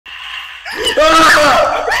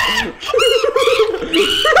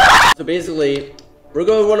So basically, we're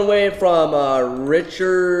going to run away from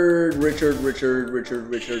Richard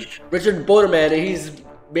Boderman. He's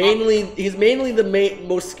mainly the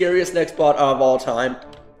most scariest Nextbot of all time.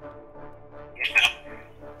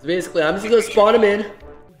 So basically, I'm just gonna spawn him in.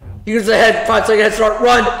 Here's the head. 5-second head start.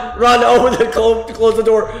 Run! Open the close the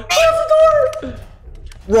door. Close the door.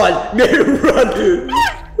 Run! Run!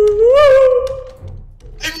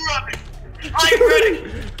 I'm ready.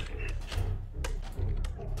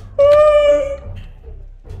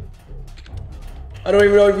 I don't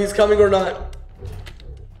even know if he's coming or not.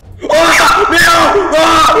 Oh,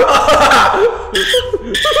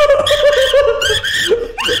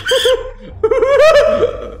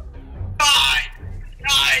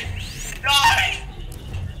 Die!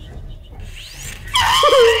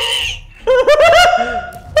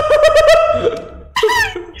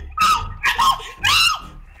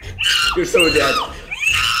 You're so dead.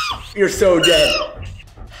 You're so dead.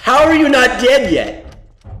 How are you not dead yet?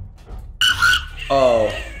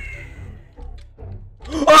 Oh.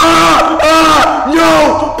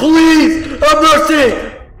 No! Please! Have mercy!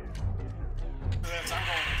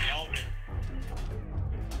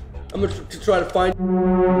 I'm gonna try to find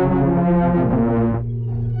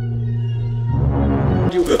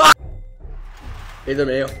you. Hey there,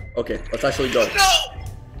 Mayo. Okay, let's actually go. No!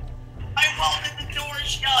 I welded the door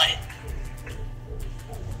shut.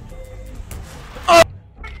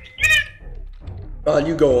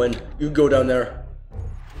 You go in. You go down there.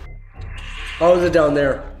 How is it down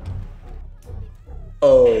there?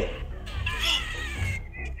 Oh.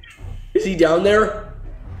 Is he down there?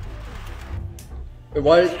 Wait,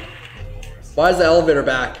 why is the elevator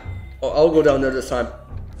back? Oh, I'll go down there this time.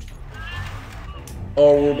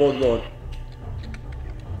 Oh, we're both going.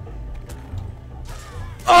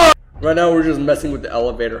 Oh! Right now we're just messing with the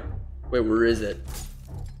elevator. Wait, where is it?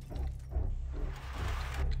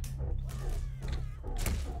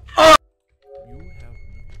 Oh!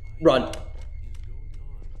 Run.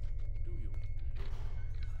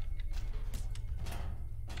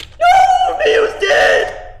 He was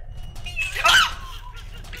dead!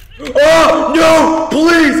 Oh, no!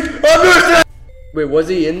 Please! I'm mercy! Wait, was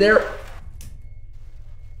he in there?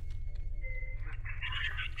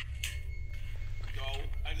 No,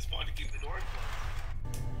 I just wanted to keep the door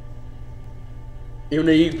closed. Even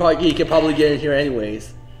though he could probably get in here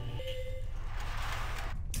anyways.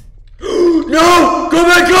 No! Go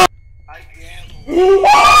back up! I can't.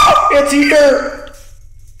 It's here!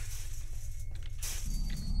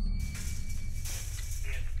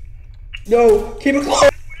 No, keep it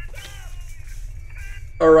closed.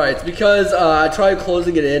 Alright, it's because I tried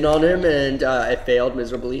closing it in on him and it failed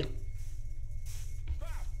miserably.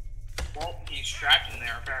 Well, he's trapped in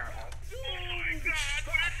there apparently.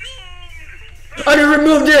 I just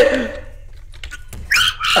removed it!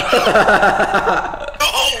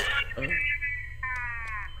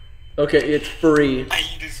 Okay, it's free.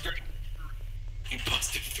 He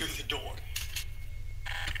busted through the door.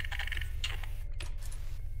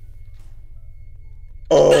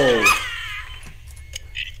 Oh.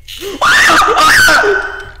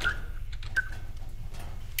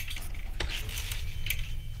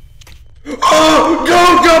 Oh, go,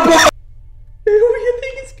 jump on! Who do you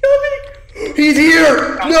think is coming? He's here!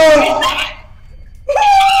 No! No!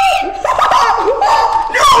 Jump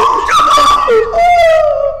on!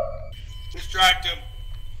 Distract him.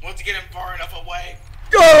 Once you get him far enough away.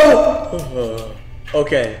 Go!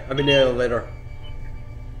 Okay, I'm in the elevator.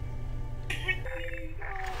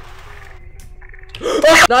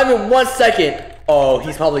 Not even 1 second. Oh,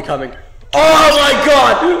 he's probably coming. Oh my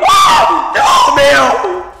god! Oh, no, man!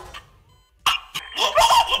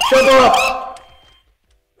 Jump up!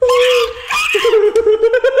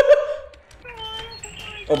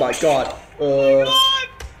 Oh my god.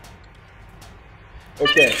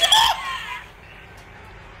 Okay.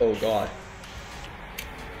 Oh god.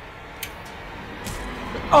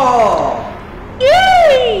 Oh!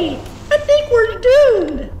 Yay! I think we're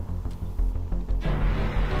doomed!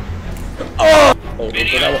 Oh! Oh, no,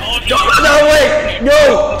 no, wait! No!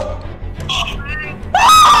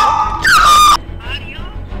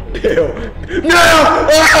 Ew. No!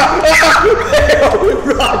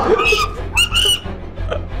 Run!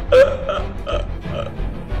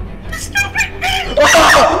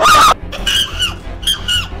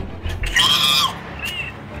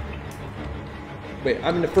 Wait,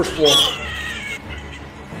 I'm in the first floor.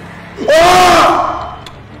 Ah!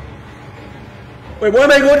 Wait, why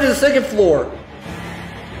am I going to the second floor?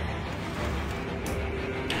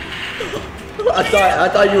 I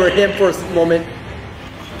thought you were him for a moment.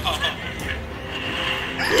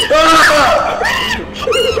 Ah!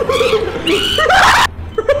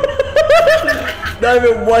 Not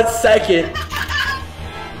even 1 second.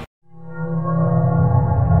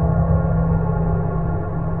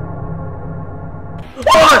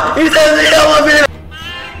 Oh, he's in the elevator!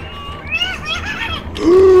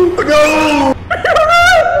 No!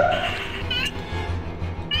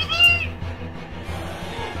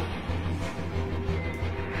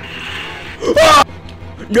 Ah!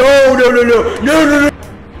 No!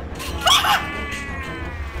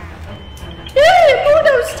 Hey, move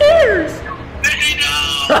downstairs!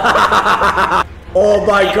 Oh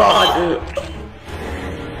my god!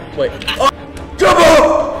 Wait. Oh,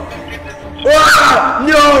 double! Ah!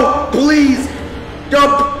 No! Please!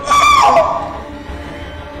 Jump! Ah!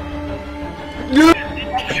 No!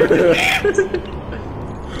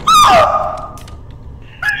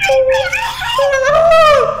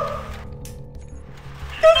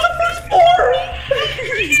 That's the first floor!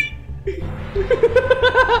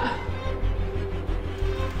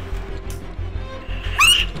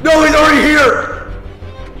 No, he's already here!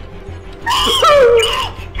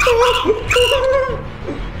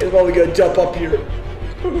 He's probably gonna jump up here.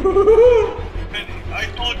 I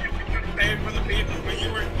told you we could pay for the pizza, but you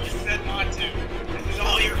said not to. This is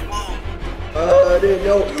all your fault. I didn't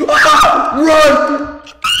know. Ah! Run!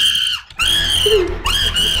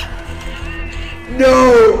 No!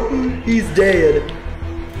 He's dead.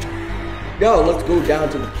 No, let's go down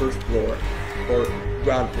to the first floor. Or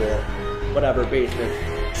ground floor. Whatever, basement.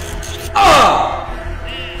 Ah!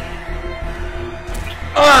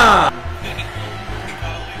 Ah!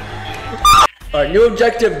 Alright, new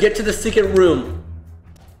objective, get to the secret room.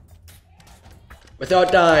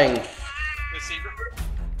 Without dying. The secret room?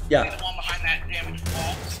 Yeah. The one behind that damaged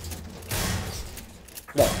wall.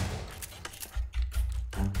 Come on.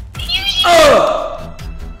 Oh!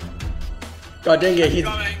 God dang it,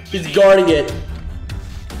 he's guarding it.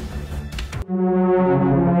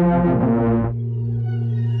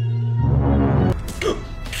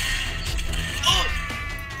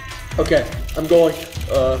 Okay, I'm going.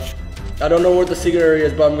 I don't know where the secret area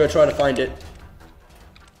is, but I'm gonna try to find it.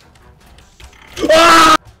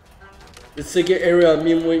 Ah! The secret area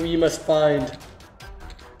we must find. It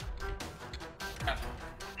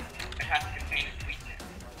has to contain its weakness.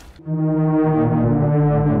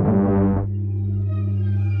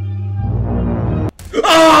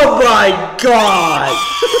 Oh my god!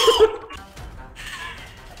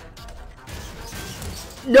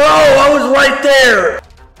 No, I was right there!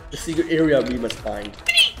 The secret area we must find.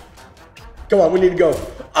 Come on, we need to go.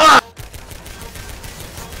 Ah!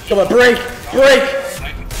 Come on, break! Break!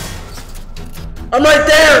 I'm right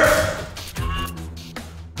there!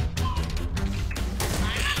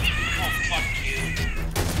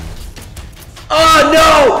 Oh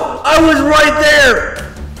no! I was right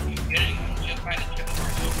there!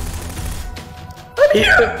 I'm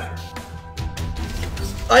here!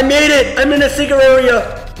 I made it! I'm in a secret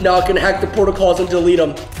area! Now I can hack the protocols and delete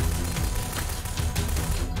them.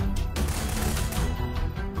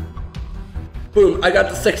 Boom, I got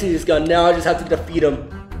the sexiness gun. Now I just have to defeat him.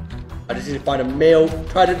 I just need to find a male,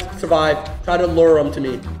 try to survive, try to lure him to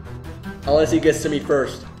me. Unless he gets to me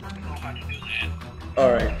first.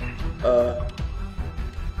 Alright.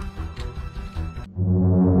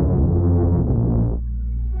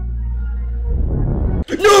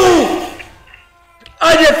 No!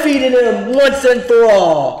 I defeated him once and for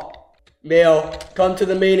all. Male, come to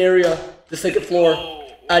the main area, the second floor.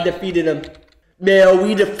 I defeated him. Male,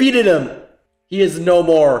 we defeated him. He is no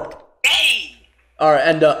more. Hey! Alright,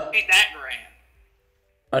 and Ain't that grand?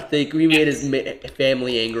 I think we made his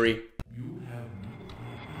family angry.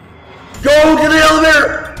 Go to the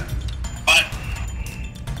elevator! What?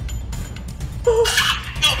 Go!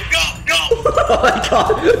 Oh my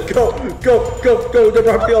god! Go! They're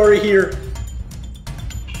probably already here.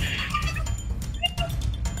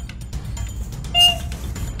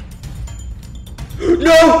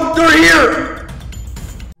 No! They're here!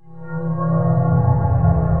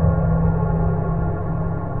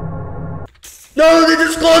 No, they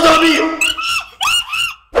just closed on me!